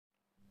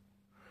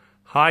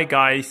Hi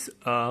guys,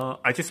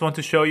 I just want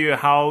to show you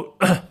how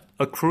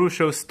a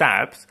crucial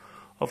steps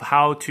of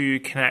how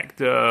to connect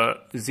the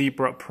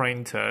Zebra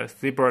printers,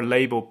 Zebra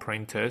label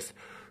printers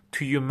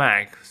to your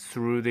Mac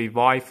through the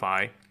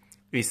Wi-Fi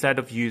instead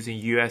of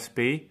using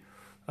USB.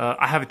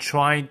 I have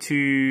tried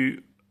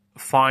to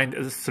find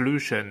a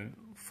solution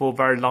for a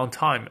very long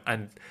time,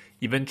 and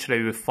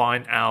eventually we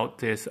find out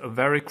there's a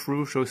very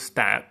crucial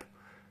step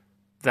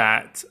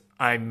that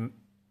I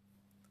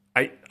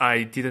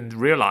didn't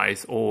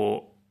realize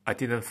or I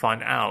didn't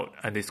find out,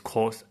 and it's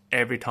caused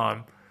every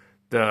time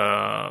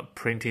the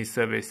printing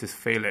service is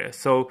failure.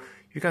 So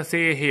you can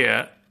see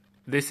here,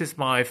 this is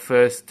my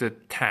first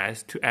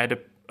test to add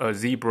a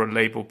Zebra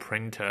label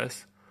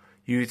printers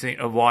using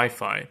a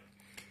Wi-Fi.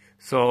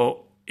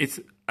 So it's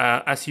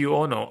as you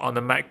all know, on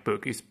the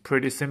MacBook, it's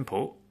pretty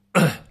simple.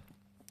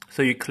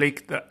 So you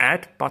click the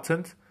Add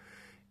button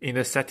in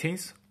the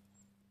settings.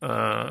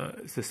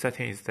 The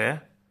setting is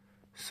there.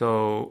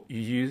 So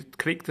you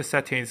click the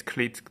settings,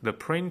 click the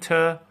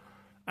printer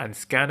and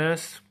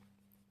scanners,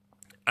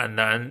 and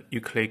then you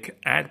click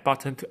Add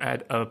button to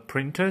add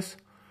printers.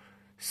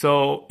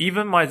 So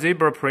even my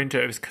Zebra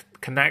printer is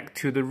connect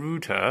to the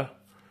router,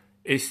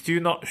 it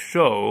still not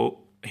show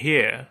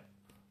here.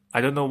 I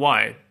don't know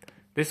why.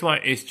 This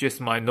one is just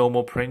my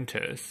normal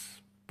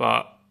printers,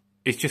 but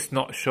it's just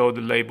not show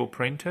the label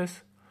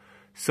printers.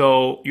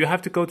 So you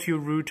have to go to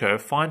your router,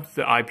 find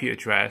the IP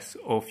address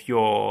of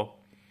your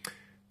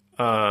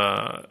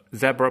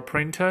Zebra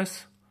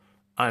printers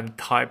and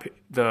type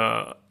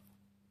the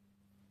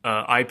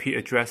IP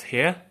address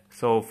here.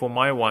 So for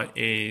my one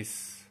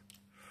is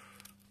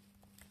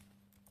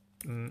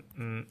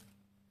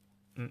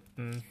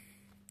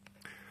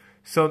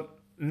So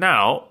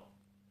now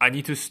I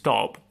need to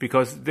stop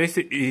because this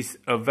is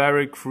a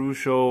very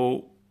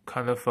crucial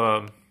kind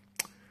of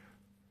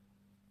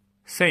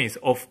sense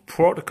of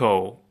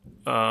protocol.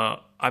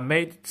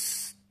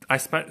 I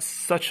spent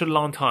such a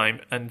long time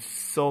and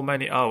so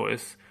many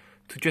hours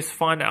to just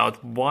find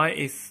out why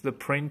is the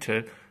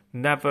printer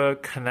never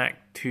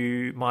connect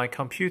to my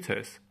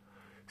computers.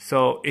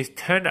 So it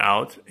turned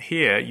out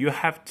here you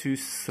have to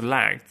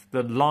select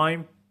the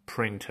line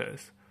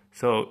printers.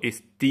 So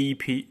it's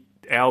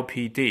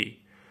LPD.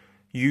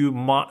 You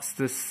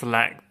must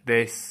select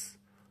this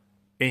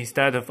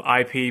instead of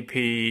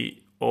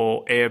IPP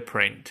or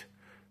AirPrint,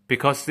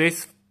 because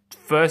this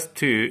first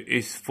two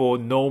is for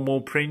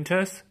normal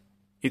printers.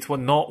 It will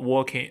not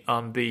working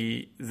on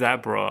the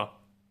Zebra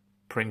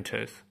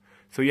printers.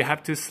 So you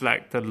have to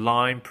select the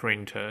line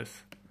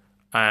printers,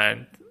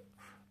 and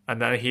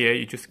then here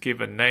you just give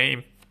a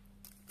name,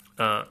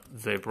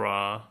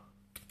 Zebra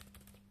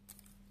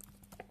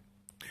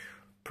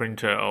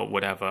printer or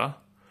whatever,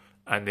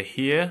 and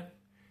here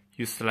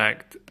you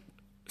select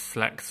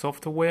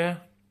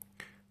software,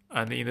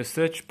 and in the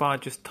search bar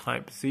just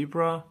type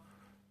Zebra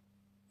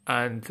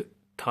and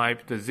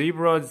type the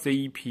Zebra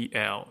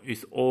ZPL.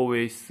 It's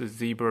always the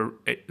Zebra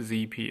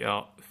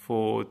ZPL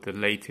for the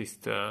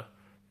latest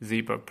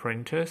Zebra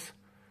printers.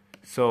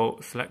 So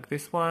select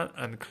this one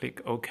and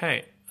click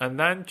OK, and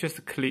then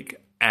just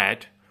click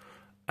Add,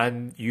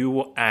 and you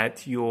will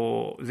add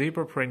your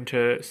Zebra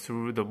printer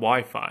through the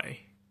Wi-Fi,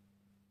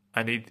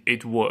 and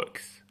it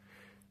works.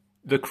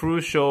 The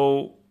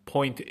crucial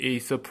point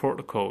is the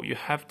protocol. You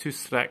have to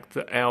select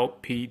the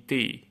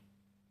LPD.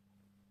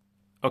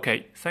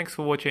 Okay, thanks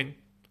for watching.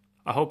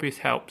 I hope it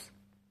helps.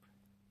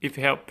 If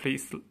it helped,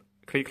 please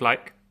click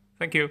like.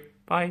 Thank you.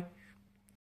 Bye.